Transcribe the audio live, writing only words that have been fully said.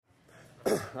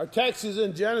Our text is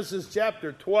in Genesis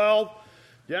chapter 12.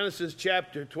 Genesis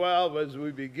chapter 12 as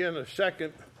we begin a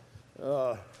second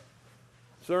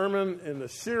sermon in the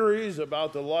series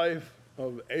about the life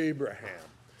of Abraham.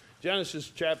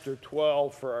 Genesis chapter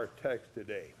 12 for our text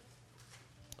today.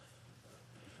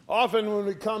 Often when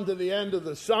we come to the end of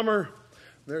the summer,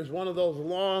 there's one of those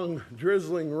long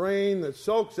drizzling rain that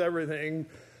soaks everything.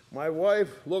 My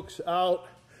wife looks out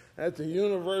at the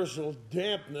universal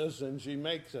dampness and she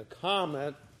makes a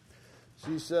comment.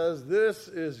 She says, "This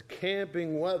is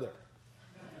camping weather."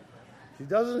 She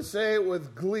doesn't say it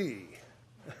with glee.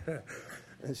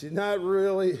 And she's not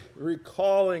really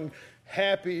recalling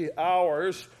happy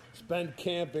hours spent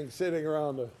camping, sitting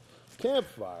around a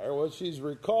campfire. What she's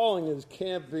recalling is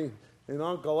camping in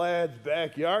Uncle Ad's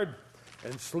backyard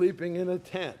and sleeping in a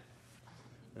tent.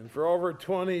 And for over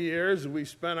 20 years, we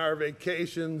spent our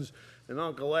vacations in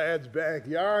Uncle Ad's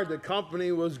backyard. The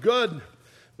company was good,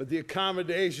 but the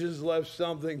accommodations left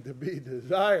something to be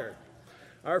desired.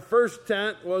 Our first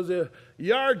tent was a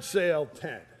yard sale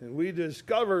tent, and we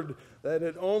discovered that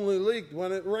it only leaked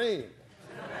when it rained.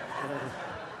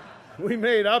 We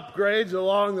made upgrades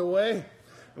along the way,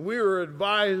 and we were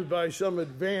advised by some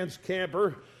advanced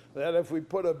camper that if we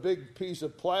put a big piece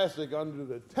of plastic under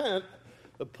the tent,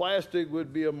 the plastic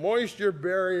would be a moisture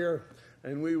barrier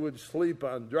and we would sleep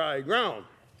on dry ground.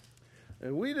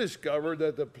 And we discovered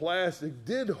that the plastic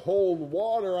did hold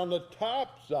water on the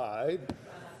top side,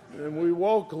 and we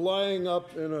woke lying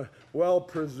up in a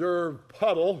well-preserved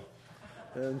puddle.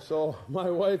 And so my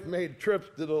wife made trips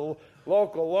to the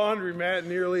local laundromat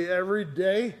nearly every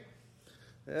day.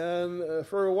 And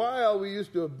for a while, we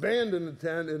used to abandon the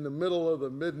tent in the middle of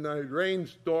the midnight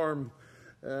rainstorm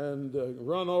and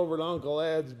run over to Uncle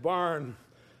Ad's barn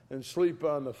and sleep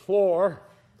on the floor.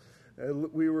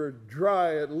 And we were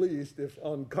dry at least, if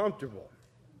uncomfortable.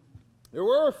 There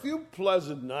were a few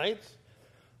pleasant nights,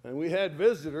 and we had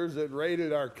visitors that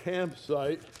raided our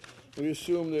campsite. We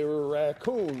assumed they were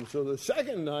raccoons. So the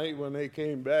second night when they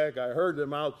came back, I heard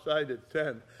them outside the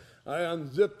tent. I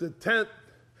unzipped the tent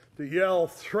to yell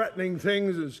threatening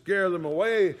things and scare them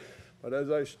away. But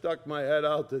as I stuck my head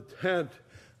out the tent,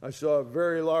 I saw a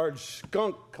very large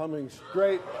skunk coming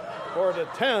straight for the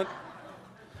tent.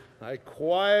 I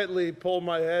quietly pulled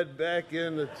my head back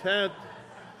in the tent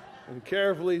and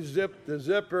carefully zipped the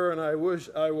zipper, and I wish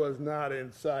I was not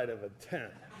inside of a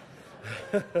tent.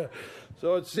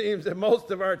 So it seems that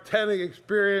most of our tenting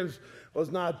experience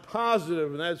was not positive,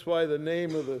 and that's why the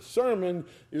name of the sermon,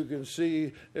 you can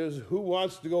see, is Who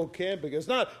Wants to Go Camping? It's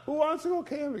not who wants to go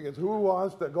camping, it's who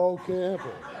wants to go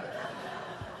camping.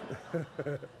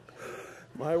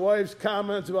 My wife's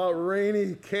comments about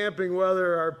rainy camping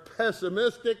weather are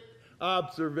pessimistic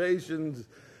observations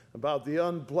about the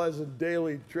unpleasant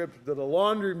daily trips to the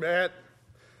laundromat.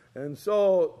 And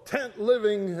so tent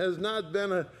living has not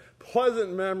been a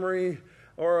pleasant memory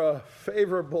or a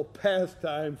favorable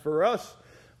pastime for us.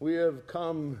 We have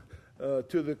come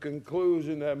to the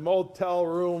conclusion that motel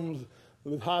rooms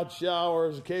with hot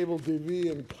showers, cable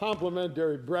TV, and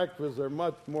complimentary breakfast are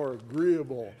much more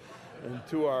agreeable and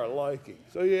to our liking.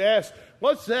 So you ask,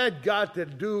 what's that got to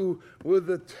do with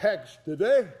the text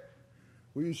today?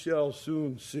 We shall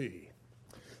soon see.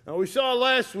 Now, we saw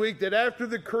last week that after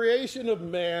the creation of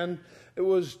man, it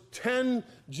was 10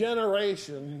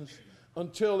 generations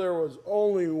until there was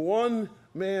only one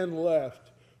man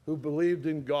left who believed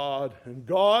in God. And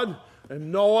God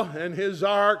and Noah and his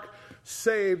ark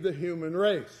saved the human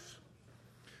race.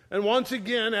 And once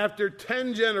again, after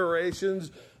 10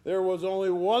 generations, there was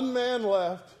only one man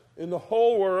left in the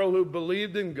whole world who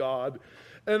believed in God,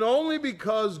 and only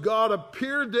because God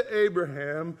appeared to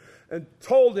Abraham and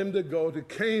told him to go to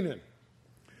Canaan.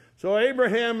 So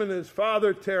Abraham and his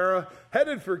father Terah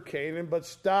headed for Canaan, but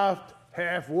stopped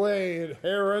halfway at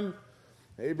Haran.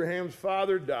 Abraham's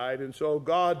father died, and so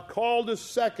God called a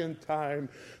second time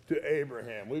to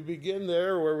Abraham. We begin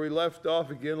there where we left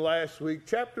off again last week,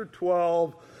 chapter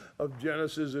 12 of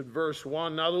Genesis at verse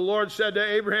 1. Now the Lord said to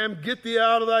Abraham, "Get thee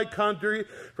out of thy country,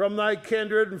 from thy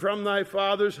kindred, and from thy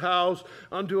father's house,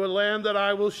 unto a land that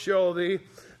I will show thee.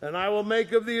 And I will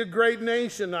make of thee a great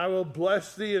nation. I will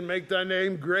bless thee and make thy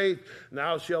name great. And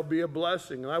thou shalt be a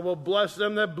blessing. And I will bless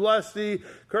them that bless thee,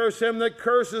 curse him that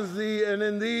curses thee, and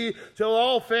in thee shall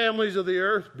all families of the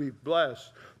earth be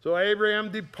blessed." So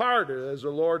Abraham departed as the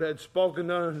Lord had spoken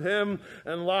to him,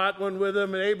 and Lot went with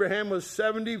him. And Abraham was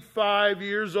 75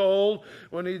 years old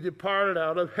when he departed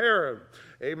out of Haran.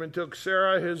 Abram took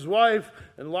Sarah his wife,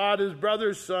 and Lot his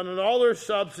brother's son, and all their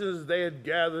substance they had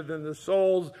gathered, and the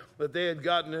souls that they had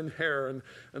gotten in Haran.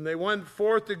 And they went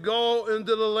forth to go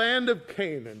into the land of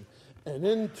Canaan. And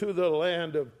into the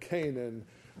land of Canaan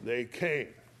they came.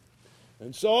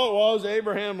 And so it was,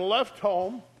 Abraham left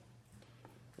home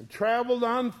and traveled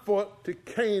on foot to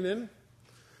Canaan,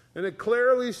 and it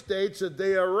clearly states that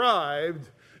they arrived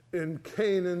in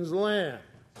Canaan's land.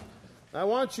 I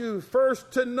want you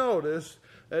first to notice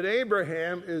that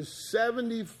Abraham is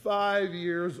 75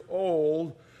 years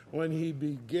old when he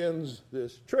begins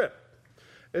this trip.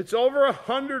 It's over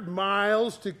 100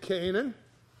 miles to Canaan.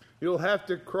 You'll have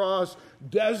to cross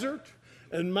desert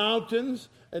and mountains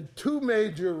and 2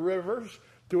 major rivers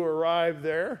to arrive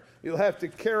there. You'll have to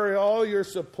carry all your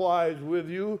supplies with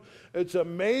you. It's a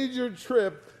major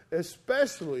trip,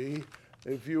 especially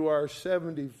if you are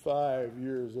 75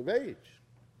 years of age.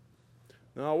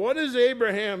 Now, what is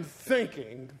Abraham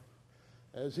thinking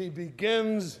as he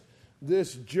begins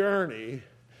this journey?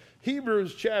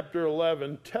 Hebrews chapter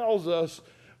 11 tells us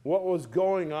what was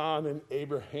going on in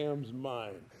Abraham's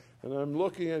mind. And I'm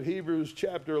looking at Hebrews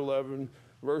chapter 11,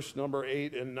 verse number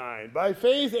 8 and 9. By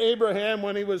faith, Abraham,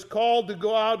 when he was called to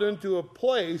go out into a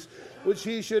place which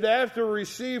he should after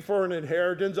receive for an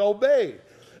inheritance, obeyed.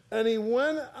 And he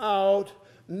went out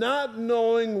not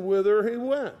knowing whither he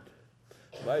went.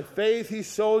 By faith, he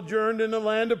sojourned in the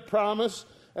land of promise,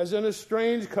 as in a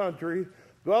strange country,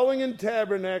 dwelling in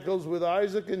tabernacles with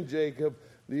Isaac and Jacob,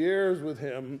 the heirs with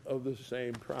him of the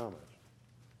same promise.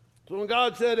 So when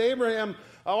God said, Abraham,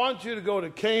 I want you to go to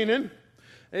Canaan,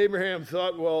 Abraham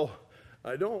thought, well,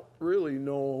 I don't really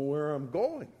know where I'm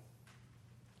going.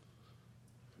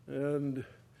 And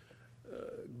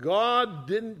God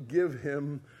didn't give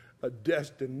him a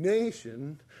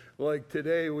destination like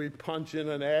today we punch in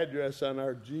an address on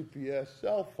our GPS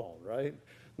cell phone, right?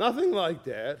 Nothing like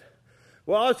that.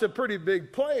 Well, it's a pretty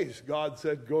big place. God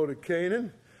said, go to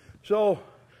Canaan. So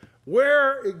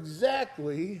where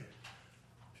exactly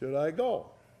should I go?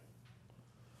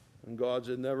 And God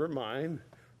said, never mind,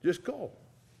 just go.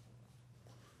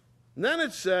 And then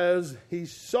it says, he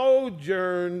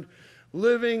sojourned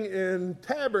living in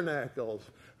tabernacles.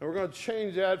 And we're going to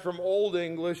change that from Old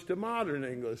English to Modern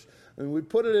English. And we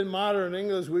put it in Modern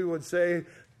English, we would say,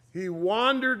 he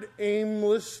wandered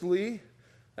aimlessly.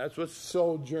 That's what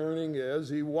sojourning is.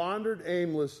 He wandered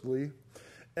aimlessly.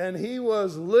 And he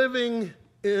was living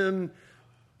in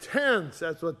tents.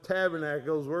 That's what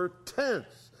tabernacles were,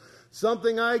 tents.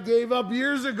 Something I gave up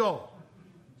years ago.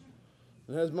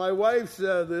 And as my wife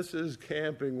said, this is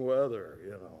camping weather,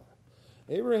 you know.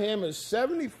 Abraham is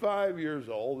 75 years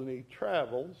old, and he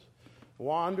travels,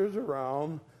 wanders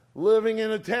around, living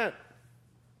in a tent.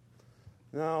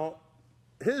 Now,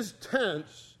 his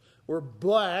tents were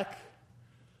black,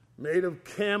 made of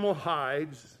camel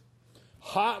hides,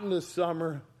 hot in the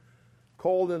summer,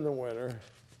 cold in the winter.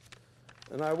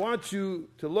 And I want you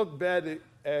to look back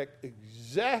at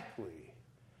exactly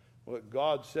what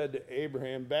God said to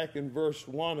Abraham back in verse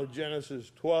 1 of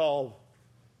Genesis 12.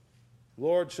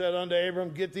 Lord said unto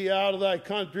Abram, get thee out of thy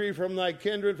country, from thy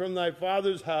kindred, from thy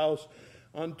father's house,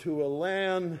 unto a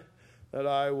land that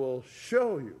I will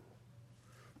show you.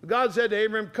 God said to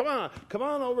Abram, come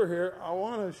on over here. I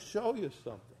want to show you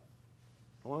something.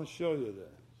 I want to show you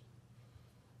this.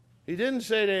 He didn't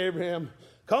say to Abraham,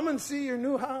 come and see your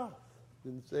new house.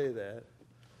 Didn't say that.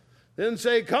 Didn't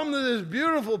say, come to this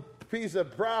beautiful piece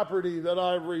of property that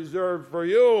I've reserved for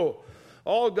you.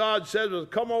 All God said was,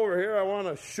 come over here, I want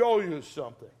to show you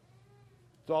something.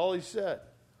 That's all he said.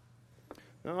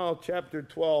 Now, chapter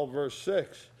 12, verse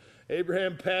 6.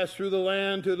 Abraham passed through the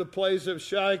land to the place of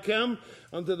Shechem,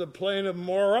 unto the plain of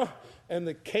Moreh, and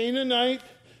the Canaanite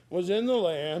was in the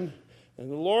land.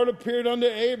 And the Lord appeared unto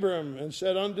Abram, and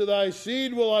said, unto thy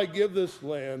seed will I give this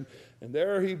land. And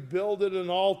there he builded an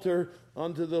altar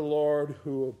unto the Lord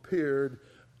who appeared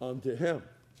unto him.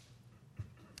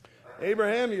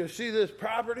 Abraham, you see this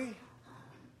property?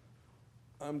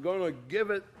 I'm going to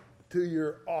give it to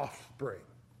your offspring.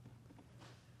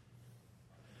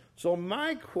 So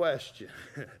my question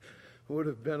would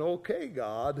have been, okay,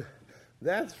 God,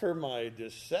 that's for my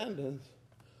descendants.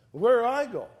 Where do I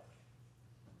go?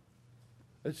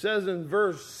 It says in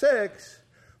verse 6,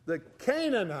 the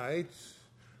Canaanites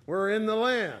were in the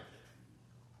land.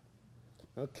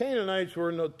 Now, Canaanites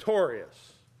were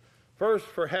notorious. First,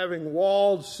 for having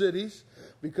walled cities,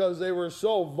 because they were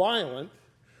so violent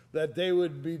that they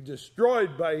would be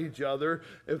destroyed by each other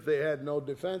if they had no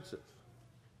defenses.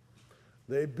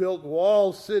 They built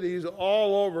walled cities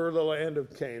all over the land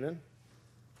of Canaan.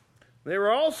 They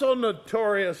were also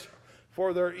notorious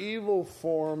for their evil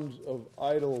forms of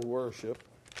idol worship.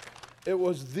 It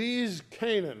was these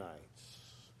Canaanites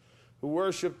who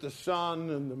worshiped the sun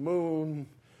and the moon,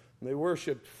 and they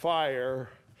worshiped fire.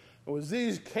 It was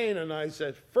these Canaanites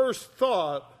that first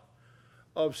thought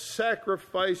of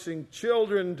sacrificing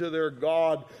children to their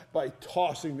God by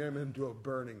tossing them into a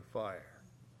burning fire.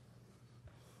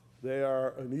 They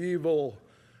are an evil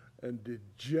and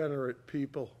degenerate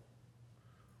people.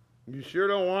 You sure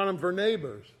don't want them for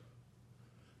neighbors.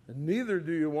 And neither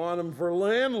do you want them for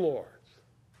landlords.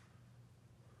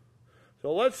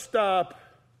 So let's stop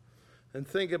and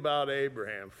think about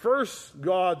Abraham. First,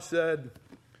 God said,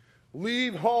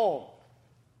 leave home.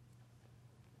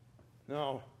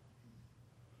 Now,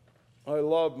 I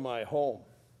love my home.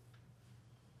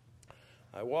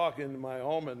 I walk into my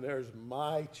home and there's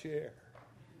my chair.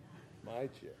 My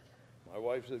chair. My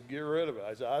wife said, get rid of it.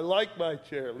 I said, I like my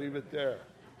chair. Leave it there.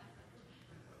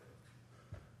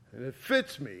 And it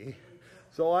fits me,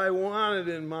 so I want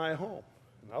it in my home.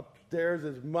 And upstairs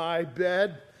is my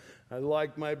bed. I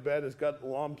like my bed. It's got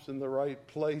lumps in the right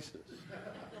places.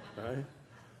 Right?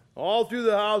 All through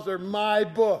the house are my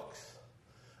books.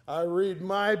 I read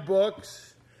my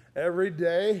books every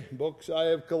day. Books I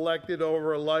have collected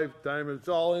over a lifetime. It's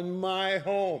all in my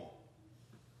home.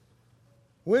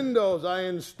 Windows I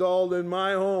installed in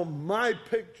my home. My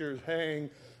pictures hang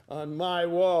on my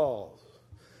walls.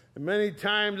 And many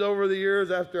times over the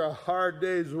years, after a hard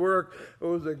day's work, it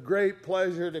was a great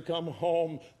pleasure to come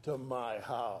home to my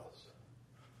house.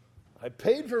 I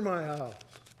paid for my house.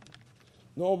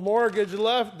 No mortgage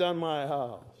left on my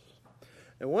house.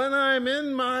 And when I'm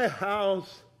in my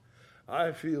house,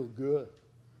 I feel good.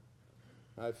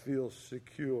 I feel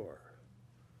secure.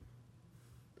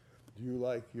 Do you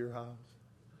like your house?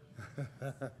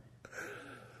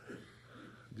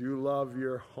 Do you love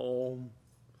your home?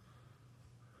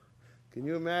 Can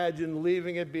you imagine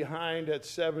leaving it behind at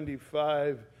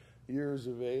 75 years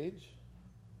of age?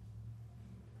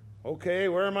 Okay,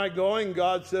 where am I going?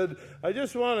 God said, I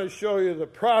just want to show you the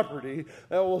property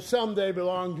that will someday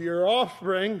belong to your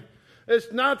offspring.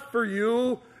 It's not for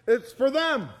you, it's for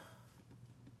them.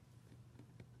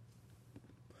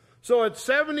 So at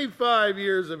 75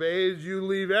 years of age, you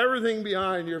leave everything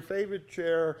behind, your favorite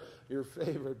chair, your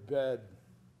favorite bed,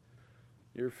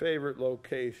 your favorite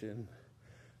location,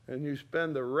 and you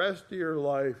spend the rest of your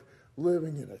life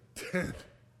living in a tent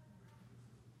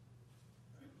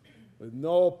with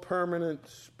no permanent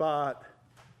spot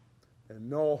and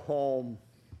no home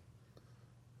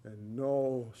and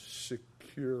no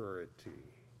security.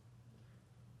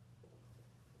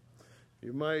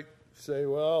 You might say,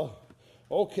 well,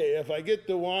 okay, if I get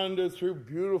to wander through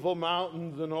beautiful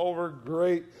mountains and over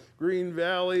great green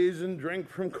valleys and drink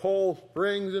from cold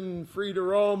springs and free to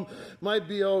roam, might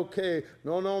be okay.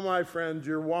 No, my friends,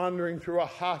 you're wandering through a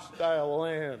hostile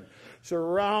land,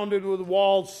 surrounded with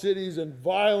walled cities and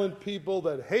violent people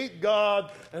that hate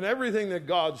God and everything that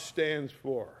God stands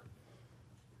for.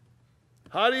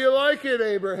 How do you like it,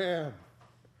 Abraham?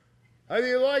 How do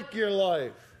you like your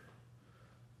life?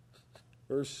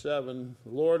 Verse 7, the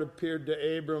Lord appeared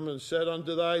to Abram and said,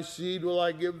 unto thy seed will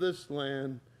I give this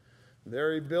land. And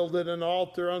there he builded an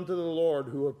altar unto the Lord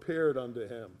who appeared unto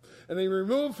him. And he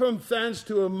removed from thence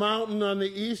to a mountain on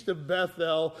the east of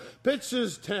Bethel, pitched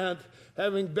his tent,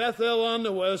 having Bethel on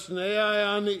the west and Ai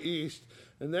on the east.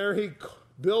 And there he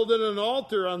builded an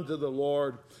altar unto the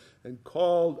Lord and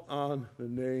called on the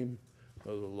name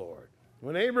of the Lord.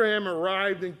 When Abraham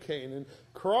arrived in Canaan,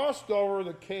 crossed over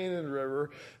the Canaan River,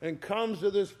 and comes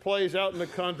to this place out in the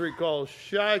country called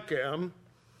Shechem,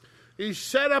 he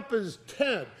set up his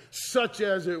tent, such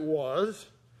as it was,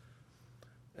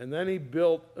 and then he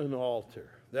built an altar.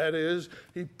 That is,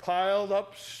 he piled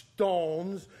up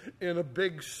stones in a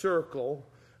big circle,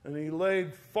 and he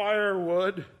laid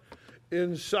firewood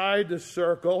inside the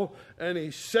circle, and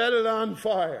he set it on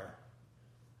fire,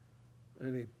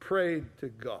 and he prayed to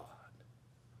God.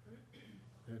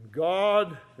 And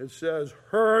God, it says,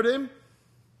 heard him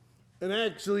and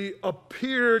actually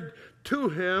appeared to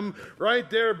him right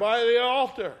there by the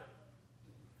altar.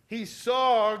 He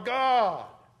saw God.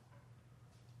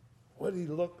 What did he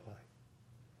look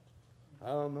like?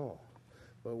 I don't know.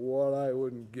 But what I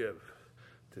wouldn't give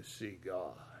to see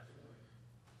God.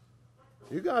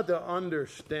 You got to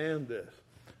understand this.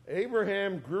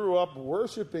 Abraham grew up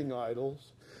worshiping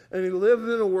idols. And he lived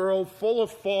in a world full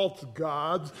of false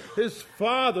gods. His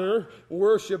father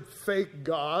worshiped fake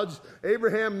gods.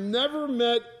 Abraham never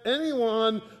met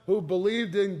anyone who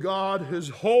believed in God his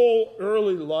whole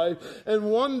early life. And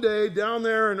one day, down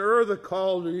there in Ur of the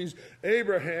Chaldees,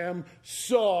 Abraham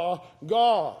saw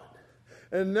God.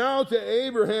 And now to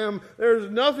Abraham,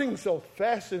 there's nothing so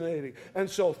fascinating and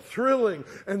so thrilling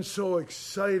and so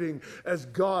exciting as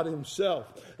God himself.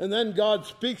 And then God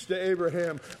speaks to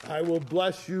Abraham, I will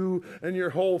bless you and your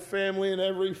whole family and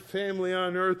every family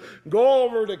on earth. Go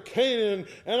over to Canaan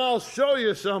and I'll show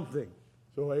you something.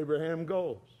 So Abraham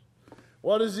goes.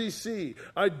 What does he see?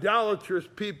 Idolatrous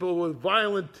people with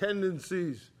violent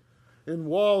tendencies in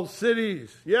walled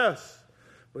cities. Yes.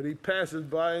 But he passes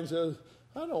by and says,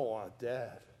 I don't want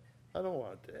that. I don't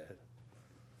want that.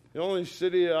 The only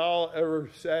city that'll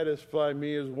ever satisfy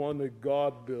me is one that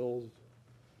God builds.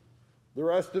 The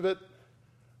rest of it,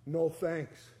 no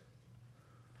thanks.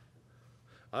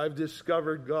 I've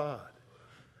discovered God,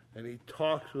 and he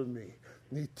talks with me.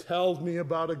 And he tells me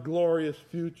about a glorious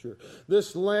future.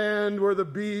 This land where the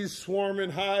bees swarm in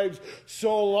hives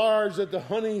so large that the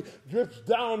honey drips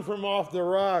down from off the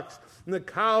rocks. And the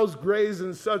cows graze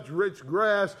in such rich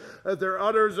grass that their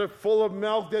udders are full of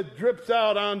milk that drips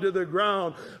out onto the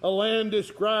ground. A land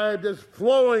described as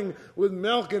flowing with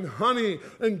milk and honey.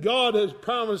 And God has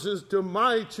promises to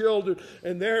my children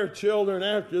and their children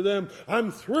after them. I'm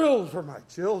thrilled for my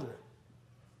children.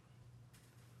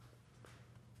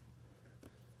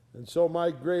 And so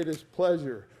my greatest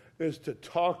pleasure is to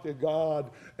talk to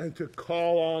God and to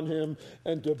call on him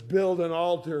and to build an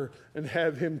altar and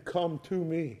have him come to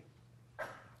me.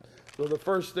 So the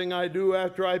first thing I do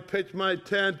after I pitch my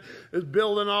tent is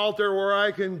build an altar where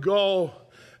I can go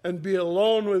and be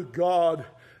alone with God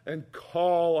and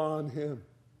call on him.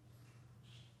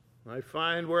 I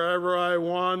find wherever I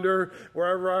wander,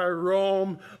 wherever I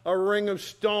roam, a ring of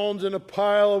stones and a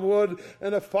pile of wood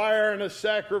and a fire and a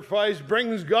sacrifice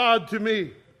brings God to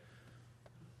me.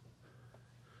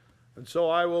 And so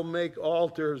I will make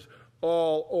altars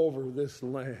all over this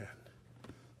land.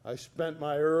 I spent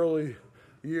my early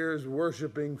years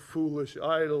worshiping foolish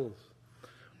idols.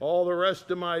 All the rest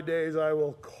of my days I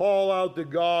will call out to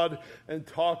God and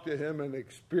talk to him and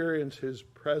experience his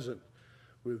presence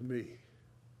with me.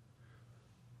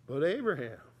 But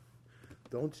Abraham,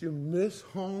 don't you miss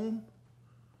home?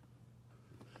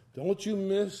 Don't you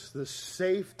miss the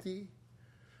safety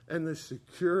and the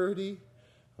security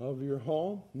of your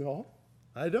home? No,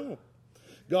 I don't.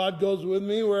 God goes with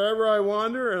me wherever I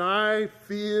wander, and I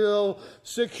feel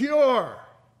secure.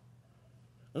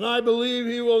 And I believe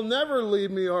he will never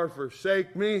leave me or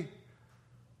forsake me.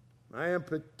 I am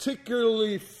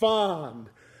particularly fond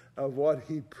of what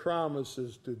he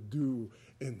promises to do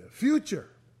in the future.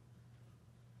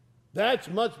 That's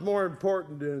much more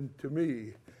important to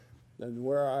me than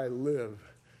where I live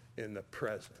in the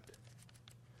present.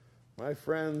 My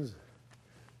friends,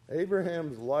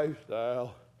 Abraham's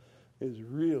lifestyle is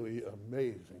really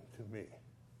amazing to me.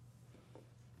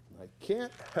 I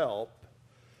can't help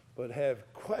but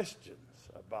have questions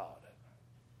about it.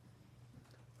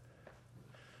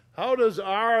 How does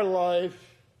our life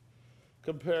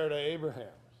compare to Abraham's?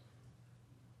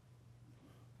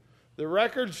 The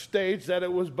record states that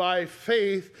it was by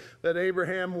faith that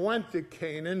Abraham went to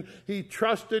Canaan. He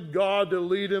trusted God to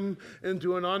lead him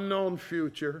into an unknown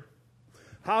future.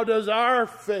 How does our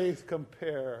faith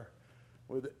compare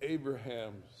with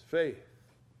Abraham's faith?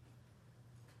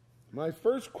 My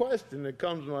first question that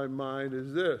comes to my mind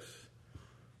is this: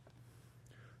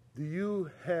 do you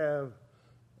have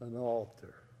an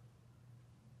altar?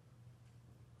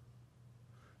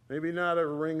 Maybe not a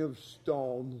ring of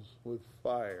stones with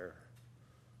fire,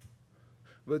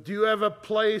 but do you have a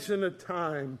place and a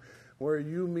time where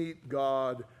you meet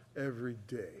God every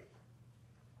day?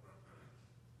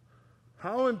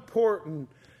 How important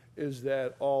is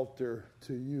that altar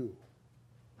to you?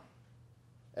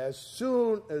 As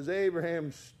soon as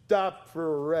Abraham stopped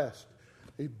for a rest,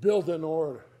 he built an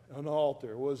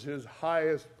altar. It was his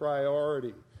highest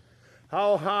priority.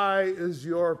 How high is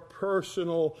your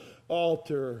personal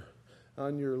altar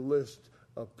on your list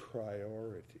of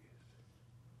priorities?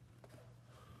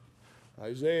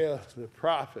 Isaiah the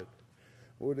prophet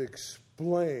would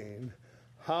explain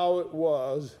how it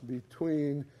was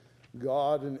between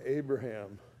God and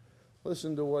Abraham.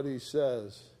 Listen to what he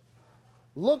says.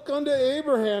 Look unto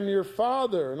Abraham your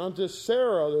father, and unto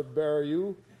Sarah that bare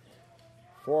you,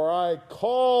 for I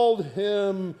called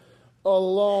him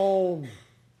alone.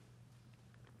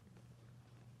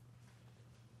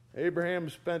 Abraham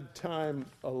spent time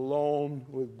alone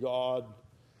with God,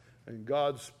 and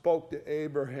God spoke to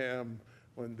Abraham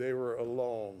when they were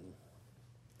alone.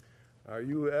 Are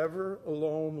you ever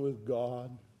alone with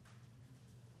God?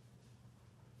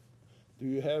 Do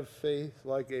you have faith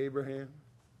like Abraham?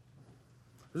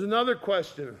 There's another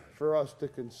question for us to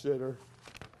consider.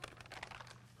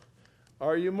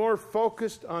 Are you more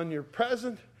focused on your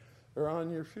present or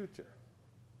on your future?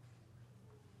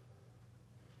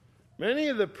 Many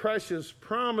of the precious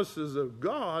promises of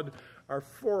God are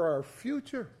for our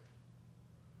future.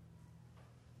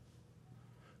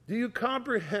 Do you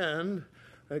comprehend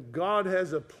that God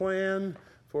has a plan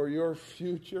for your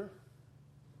future?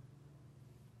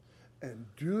 And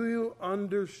do you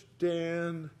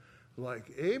understand,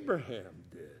 like Abraham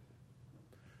did,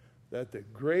 that the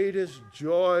greatest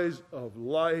joys of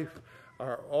life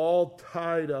are all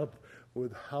tied up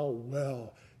with how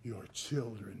well your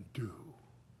children do?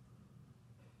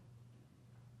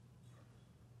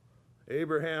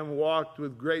 Abraham walked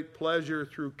with great pleasure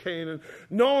through Canaan,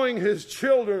 knowing his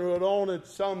children would own it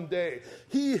someday.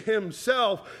 He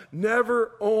himself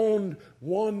never owned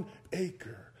 1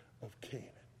 acre of Canaan.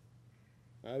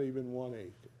 Not even 1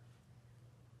 acre.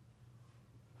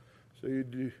 So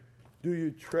do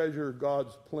you treasure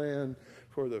God's plan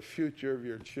for the future of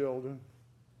your children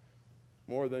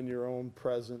more than your own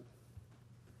present?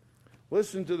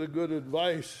 Listen to the good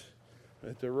advice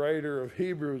that the writer of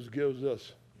Hebrews gives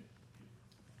us.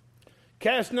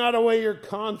 Cast not away your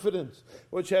confidence,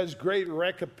 which has great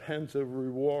recompense of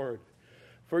reward.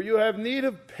 For you have need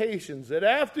of patience, that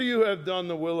after you have done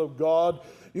the will of God,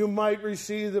 you might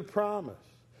receive the promise.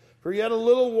 For yet a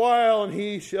little while, and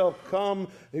he shall come,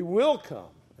 he will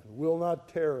come, and will not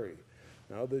tarry.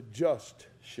 Now the just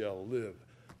shall live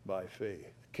by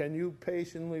faith. Can you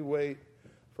patiently wait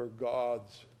for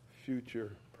God's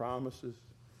future promises?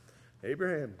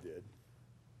 Abraham did.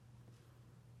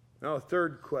 Now, a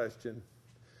third question,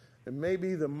 and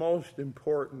maybe the most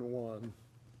important one.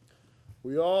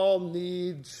 We all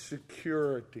need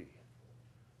security.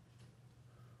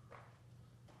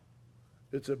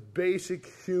 It's a basic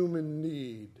human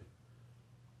need.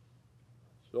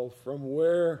 So from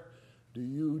where do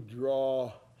you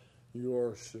draw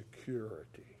your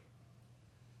security?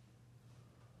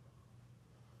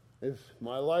 If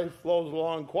my life flows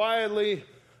along quietly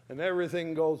and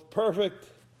everything goes perfect,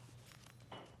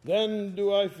 then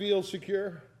do I feel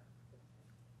secure?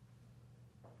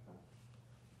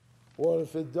 What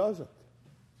if it doesn't?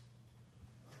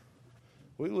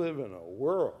 We live in a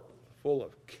world full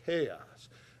of chaos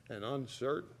and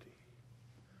uncertainty.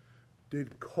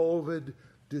 Did COVID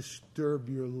disturb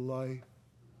your life?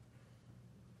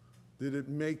 Did it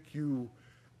make you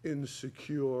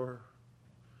insecure?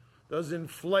 Does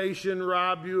inflation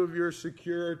rob you of your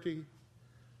security?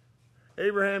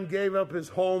 Abraham gave up his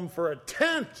home for a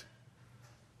tent.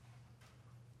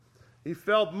 He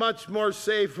felt much more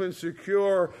safe and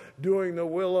secure doing the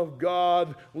will of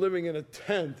God, living in a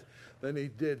tent, than he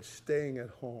did staying at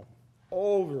home.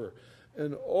 Over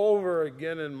and over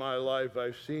again in my life,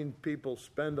 I've seen people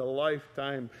spend a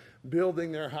lifetime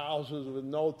building their houses with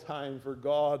no time for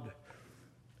God.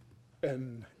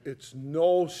 And it's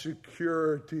no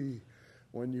security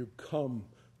when you come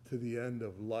to the end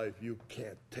of life. You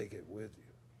can't take it with you.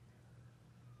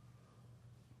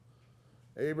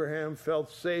 Abraham felt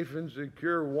safe and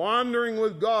secure wandering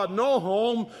with God. No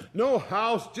home, no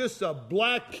house, just a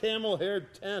black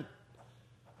camel-haired tent.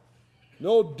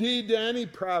 No deed to any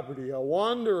property, a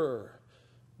wanderer.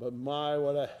 But my,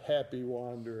 what a happy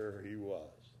wanderer he was.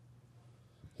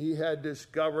 He had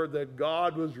discovered that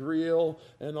God was real,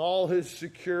 and all his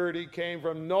security came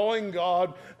from knowing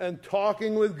God and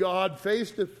talking with God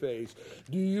face to face.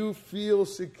 Do you feel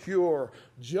secure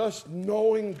just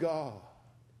knowing God?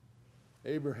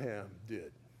 Abraham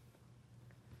did.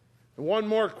 And one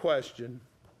more question.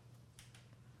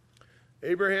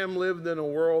 Abraham lived in a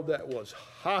world that was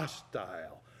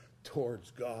hostile towards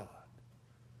God.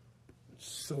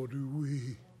 So do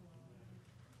we.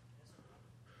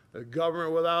 The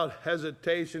government, without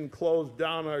hesitation, closed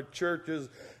down our churches,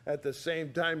 at the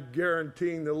same time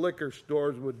guaranteeing the liquor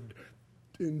stores would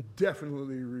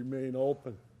indefinitely remain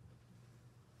open.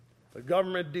 The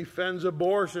government defends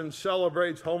abortion,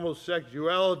 celebrates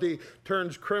homosexuality,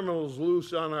 turns criminals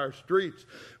loose on our streets.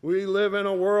 We live in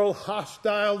a world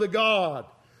hostile to God.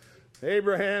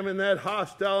 Abraham, in that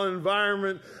hostile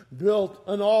environment, built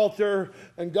an altar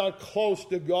and got close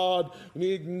to God, and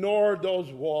he ignored those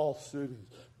walled cities.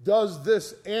 Does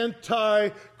this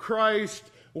anti-Christ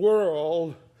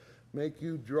world make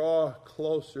you draw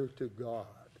closer to God?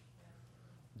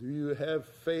 Do you have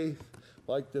faith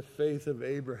like the faith of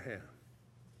Abraham?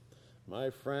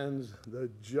 My friends, the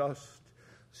just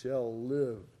shall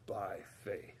live by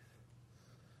faith.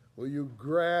 Will you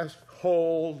grasp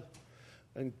hold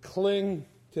and cling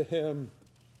to him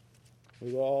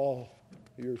with all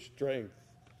your strength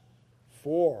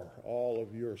for all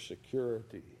of your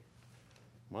security?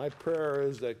 My prayer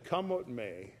is that come what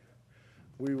may,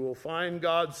 we will find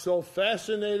God so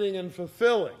fascinating and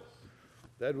fulfilling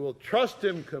that we'll trust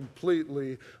him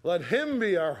completely. Let him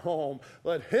be our home.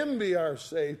 Let him be our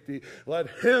safety. Let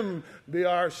him be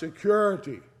our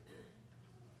security.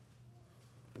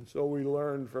 And so we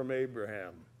learn from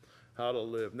Abraham how to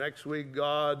live. Next week,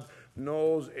 God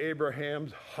knows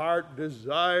Abraham's heart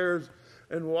desires,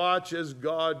 and watch as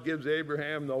God gives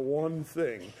Abraham the one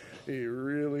thing he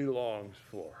really longs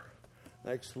for.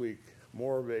 Next week,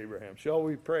 more of Abraham. Shall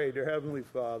we pray? Dear Heavenly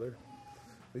Father,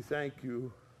 we thank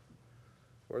you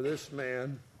for this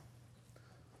man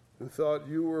who thought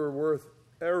you were worth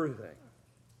everything,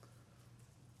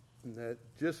 and that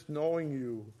just knowing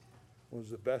you was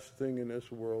the best thing in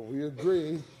this world. We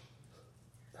agree.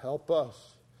 Help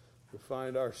us to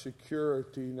find our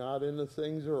security not in the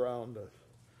things around us,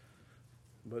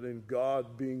 but in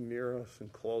God being near us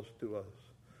and close to us.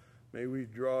 May we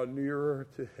draw nearer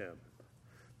to him.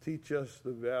 Teach us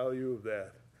the value of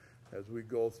that as we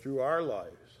go through our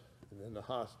lives and in the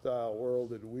hostile world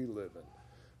that we live in.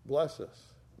 Bless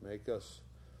us. Make us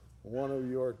one of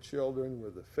your children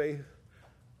with the faith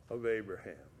of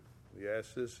Abraham. We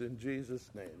ask this in Jesus'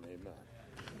 name. Amen.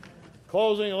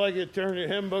 Closing, I'd like you to turn your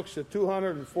hymn books to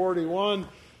 241,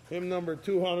 hymn number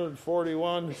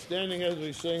 241. Standing as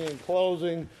we sing in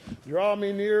closing, draw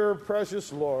me near,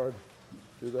 precious Lord,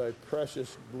 to thy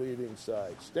precious bleeding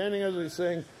side. Standing as we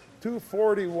sing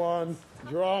 241,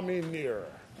 draw me nearer.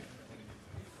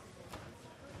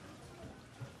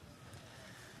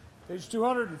 Page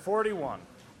 241.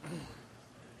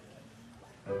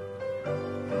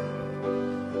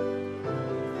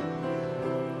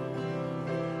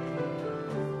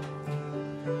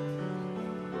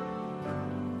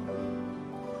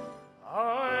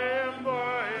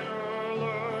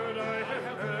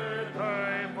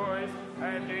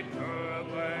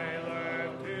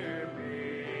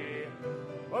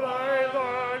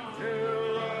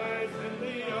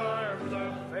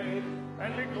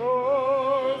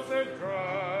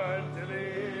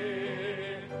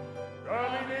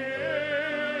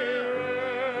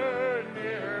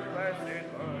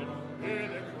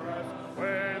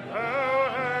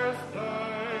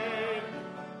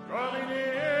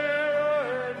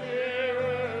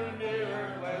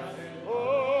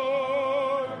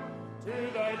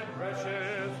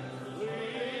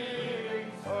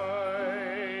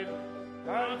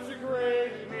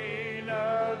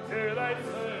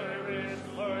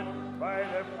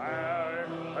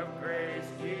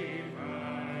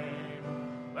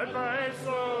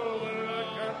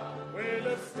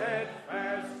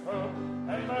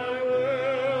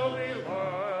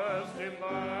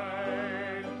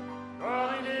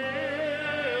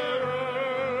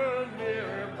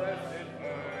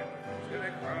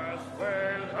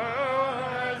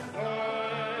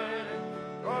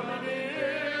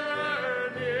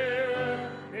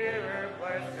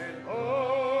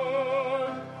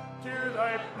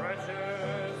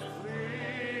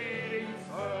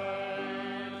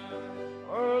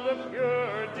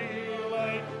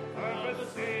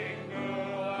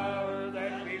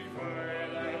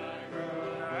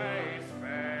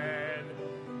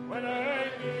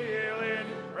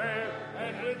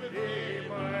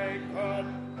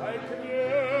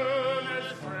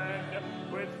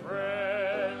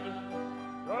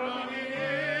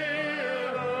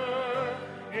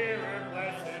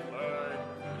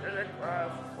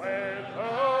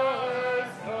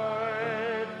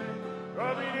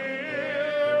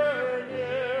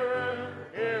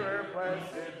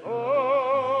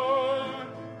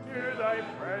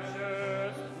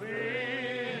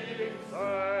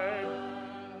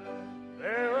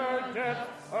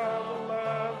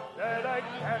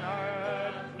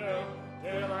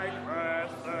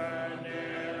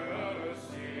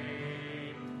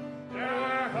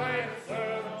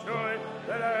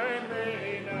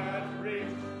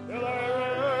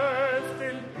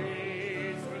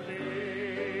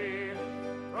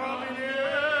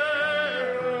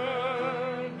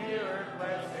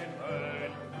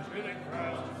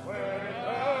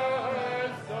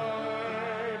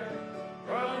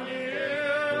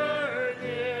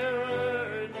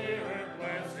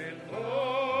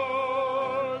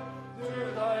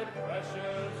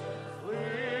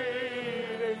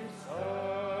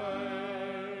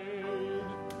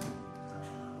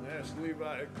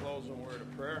 Closing word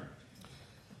of prayer.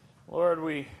 Lord,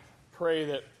 we pray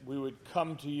that we would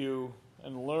come to you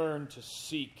and learn to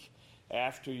seek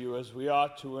after you as we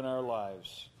ought to in our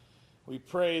lives. We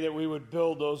pray that we would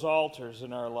build those altars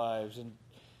in our lives and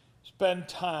spend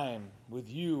time with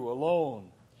you alone,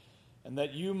 and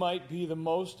that you might be the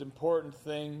most important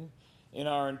thing in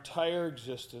our entire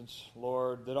existence,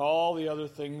 Lord, that all the other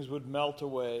things would melt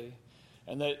away,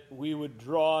 and that we would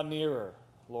draw nearer,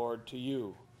 Lord, to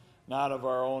you, not of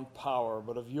our own power,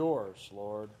 but of yours,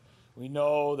 Lord. We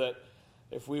know that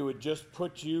if we would just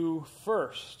put you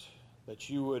first, that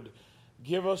you would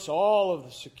give us all of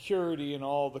the security and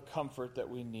all the comfort that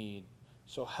we need.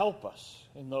 So help us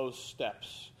in those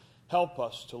steps. Help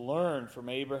us to learn from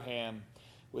Abraham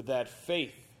with that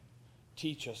faith,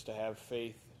 teach us to have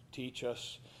faith. Teach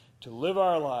us to live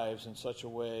our lives in such a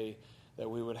way that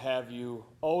we would have you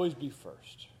always be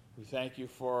first. We thank you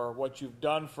for what you've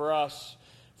done for us,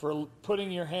 for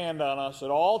putting your hand on us at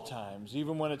all times,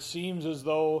 even when it seems as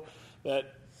though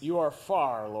that you are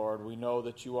far, Lord. We know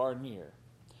that you are near.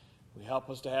 We help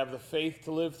us to have the faith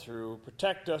to live through.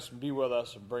 Protect us and be with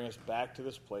us and bring us back to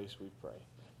this place, we pray.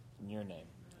 In your name.